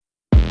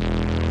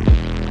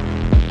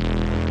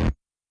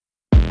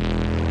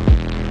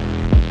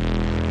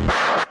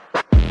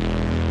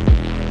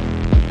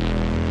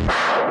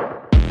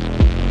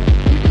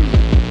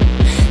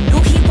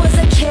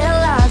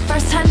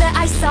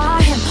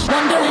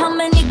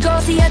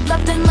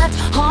loved and left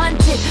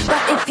haunted.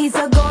 But if he's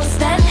a ghost,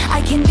 then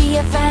I can be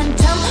a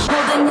phantom,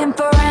 holding him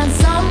for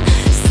ransom.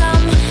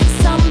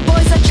 Some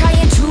boys are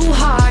trying too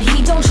hard.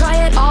 He don't try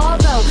at all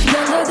though.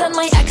 Younger than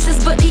my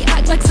exes, but he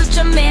act like such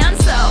a man.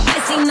 So I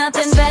see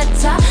nothing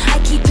better. I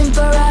keep him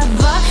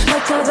forever,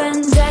 like a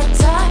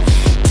vendetta.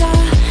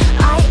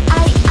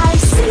 I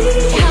see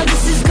how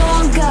this is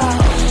gonna go.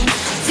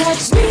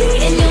 Touch me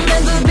and you'll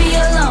never be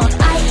alone.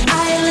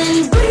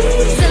 Island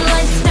breeze and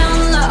lights down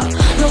low.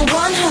 No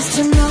one has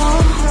to know.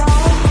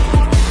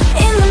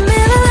 In the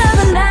middle of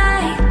the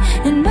night,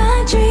 in my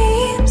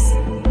dreams,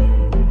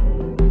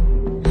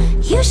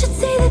 you should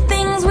see the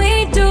things we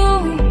do,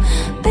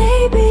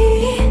 baby.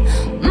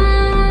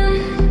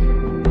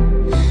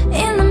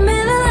 In the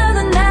middle of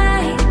the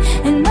night,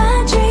 in my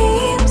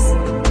dreams,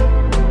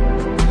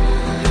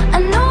 I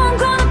know I'm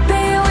gonna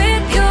be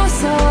with you,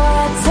 so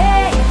I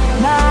take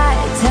my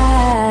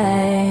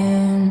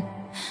time.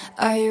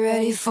 Are you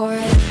ready for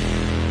it?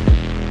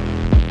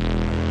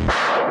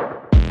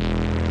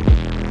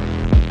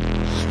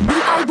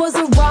 Knew I was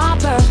a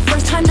robber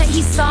first time that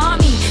he saw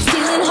me,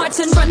 stealing hearts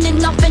and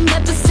running off and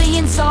never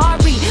saying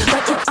sorry.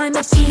 But if I'm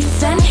a thief,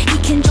 then he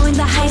can join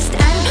the heist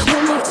and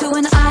we'll move to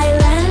an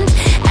island.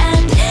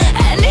 And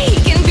he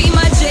can be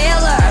my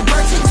jailer,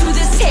 birth into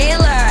this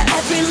tailor.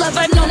 Every love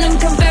I've known in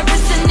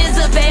comparison is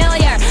a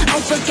failure. I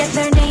forget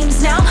their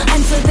names now,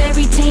 I'm so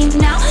very tame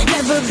now.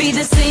 Never be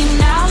the same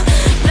now,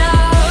 no.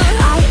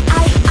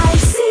 I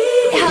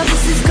see how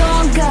this is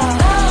gonna go.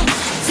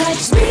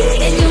 Touch me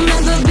and you'll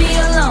never be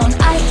alone.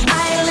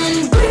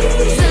 Island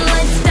breeze and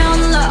lights down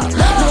low.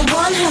 No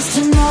one has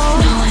to know.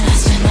 No one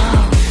has to know.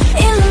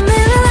 In the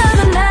middle of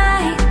the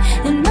night,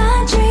 in my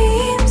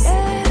dreams,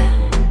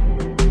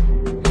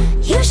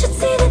 you should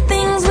see the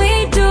things we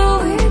do,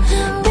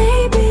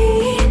 baby.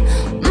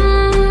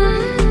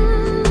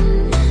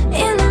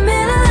 In the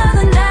middle of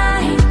the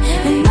night,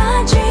 in my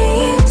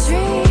dreams,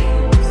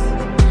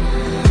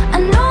 I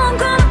know I'm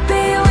gonna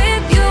be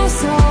with you,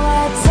 so I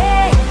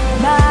take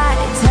my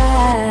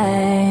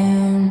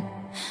time.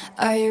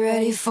 Are you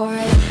ready for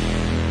it?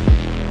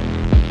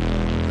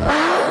 Oh.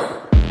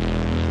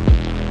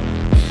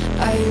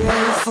 Are you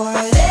ready for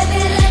it?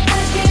 Baby, let the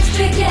games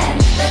begin.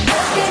 Let the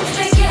games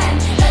begin.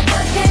 Let the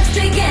games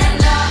begin.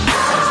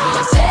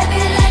 Baby,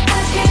 let the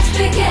games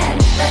begin.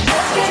 Let the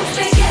games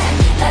begin.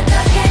 Let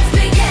the games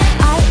begin.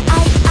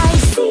 I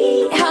see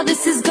how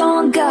this is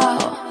gonna go.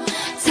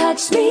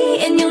 Touch me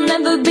and you'll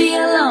never be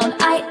alone.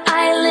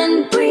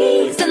 Island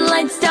breeze and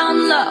lights down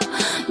low.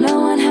 No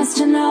one has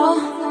to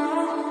know.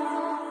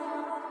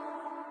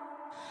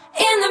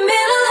 In the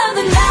middle of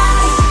the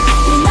night,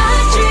 in my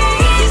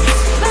dreams,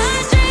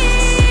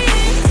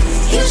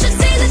 you should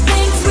see the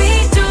things we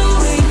do,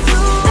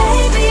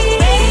 baby.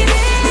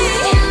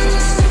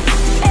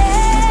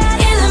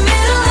 In the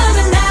middle of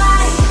the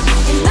night,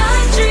 in my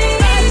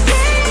dreams,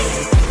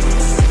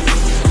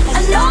 I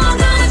know I'm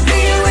gonna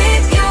be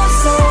with you,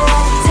 so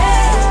I'll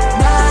take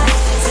my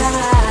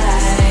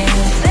time.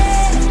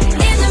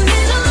 In the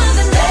middle of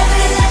the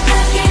night, let the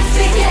games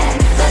begin.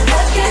 Let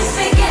the games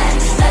begin.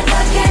 Let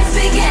the games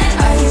begin.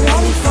 Are you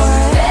ready for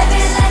it?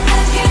 Baby, let the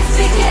games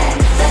begin.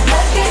 Let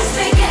the games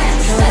begin.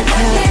 Let the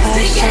games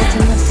begin.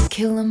 Enough to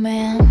kill a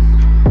man.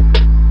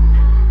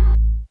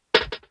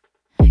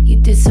 You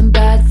did some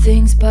bad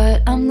things,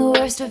 but I'm the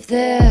worst of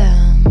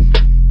them.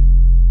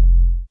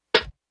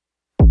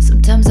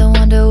 Sometimes I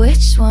wonder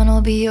which one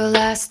will be your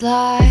last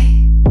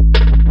lie.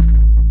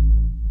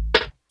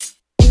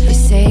 They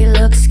say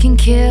looks can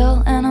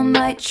kill, and I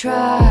might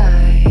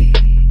try.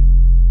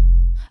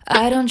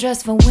 I don't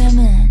dress for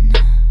women,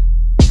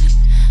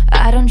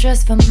 I don't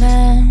dress for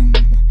men.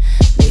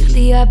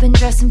 Lately I've been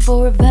dressing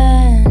for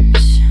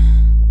revenge.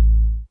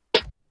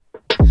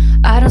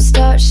 I don't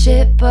start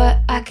shit,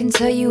 but I can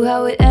tell you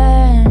how it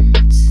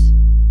ends.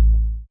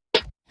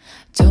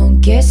 Don't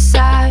get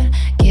sad,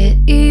 get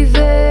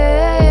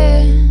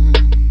even.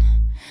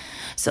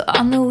 So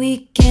on the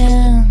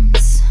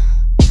weekends,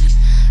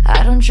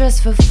 I don't dress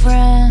for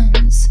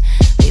friends.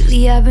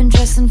 Lately I've been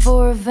dressing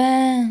for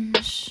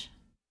revenge.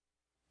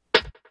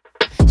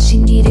 She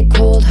needed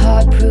cold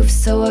hard proof,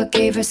 so I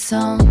gave her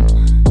some.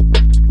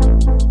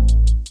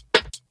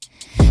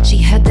 She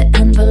had the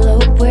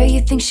envelope, where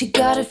you think she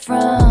got it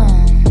from?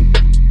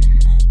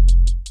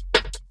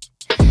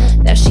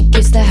 Now she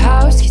gets the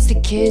house, gets the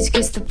kids,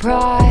 gets the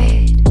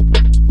pride.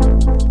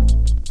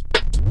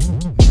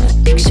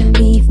 Picture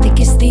me thick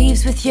as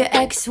thieves with your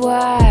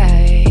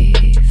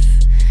ex-wife,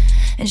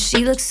 and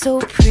she looks so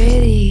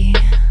pretty,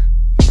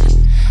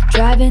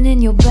 driving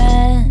in your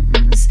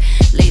Benz.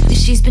 Lately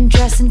she's been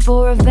dressing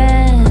for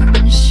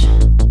revenge.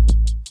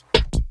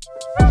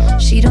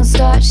 She don't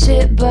start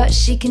shit, but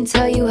she can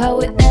tell you how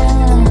it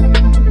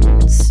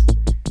ends.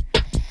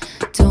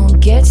 Don't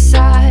get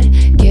sad,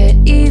 get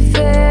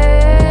even.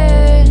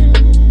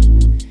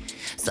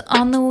 So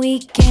on the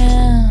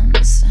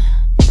weekends,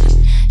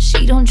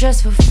 she don't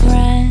dress for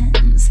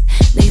friends.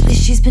 Lately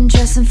she's been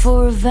dressing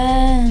for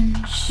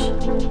revenge.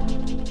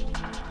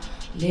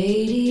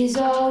 Ladies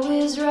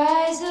always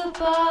rise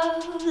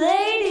above.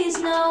 Ladies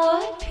know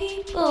what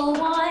people people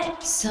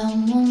want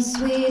someone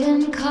sweet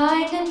and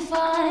kind and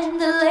fun.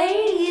 The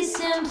ladies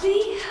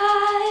simply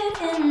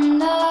had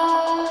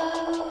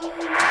enough.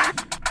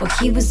 Well,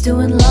 he was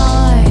doing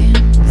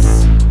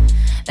lines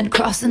and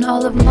crossing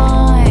all of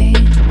mine.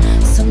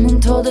 Someone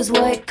told his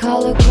white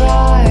collar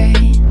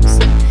crimes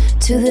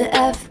to the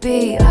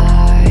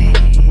FBI.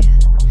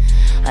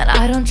 And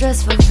I don't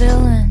dress for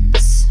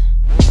villains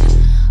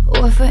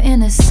or for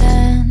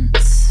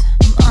innocence.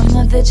 I'm on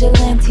my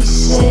vigilante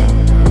shit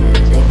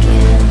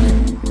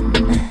again.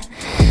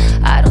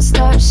 I don't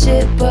start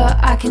shit, but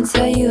I can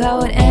tell you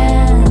how it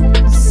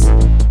ends.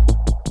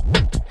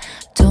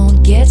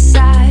 Don't get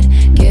sad,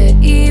 get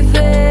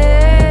even.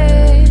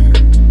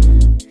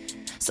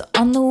 So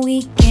on the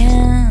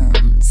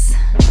weekends,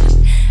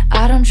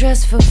 I don't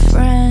dress for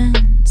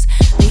friends.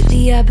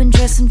 Lately I've been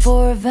dressing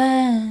for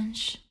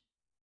revenge.